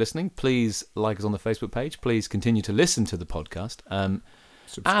enjoyed listening, please like us on the Facebook page. Please continue to listen to the podcast. And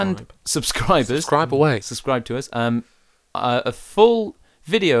subscribers, subscribe to us. A full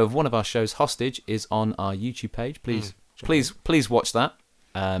video of one of our shows, Hostage, is on our YouTube page. Please watch that.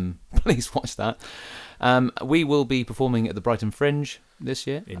 Please watch that. We will be performing at the Brighton Fringe this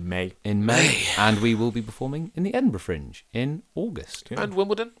year In May. and we will be performing in the Edinburgh Fringe in August. Yeah. And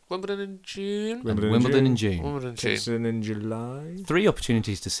Wimbledon in June. And Wimbledon in June. Wimbledon in June. Kingston in July. 3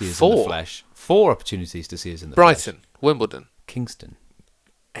 opportunities to see us in the flesh. 4 opportunities to see us in the Brighton, flesh. Wimbledon, Kingston.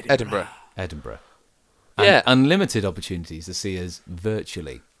 Edinburgh. And Yeah. unlimited opportunities to see us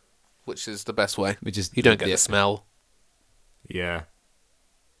virtually. Which is the best way. Which is You don't get the smell. Yeah.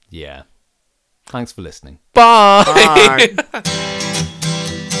 Yeah. Thanks for listening. Bye. Bye.